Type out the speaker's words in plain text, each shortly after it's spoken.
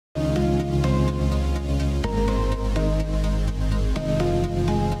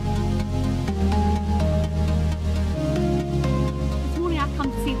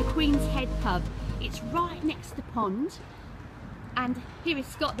pond. And here is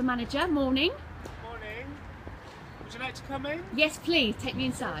Scott, the manager. Morning. Morning. Would you like to come in? Yes, please. Take me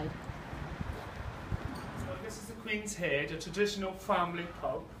inside. So this is the Queen's Head, a traditional family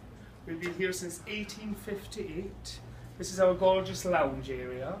pub. We've been here since 1858. This is our gorgeous lounge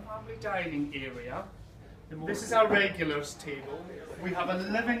area, family dining area. This is our regulars table. We have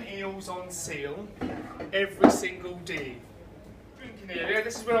 11 ales on sale every single day. Drinking area,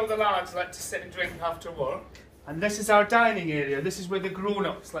 this is where all the lads like to sit and drink after work. And this is our dining area. This is where the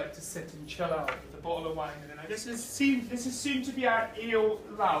grown-ups like to sit and chill out with a bottle of wine. And this is soon to be our ale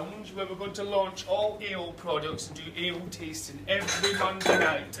lounge, where we're going to launch all ale products and do ale tasting every Monday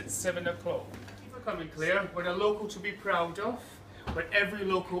night at 7 o'clock. Keep it coming, Claire. We're a local to be proud of, but every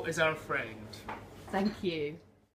local is our friend. Thank you.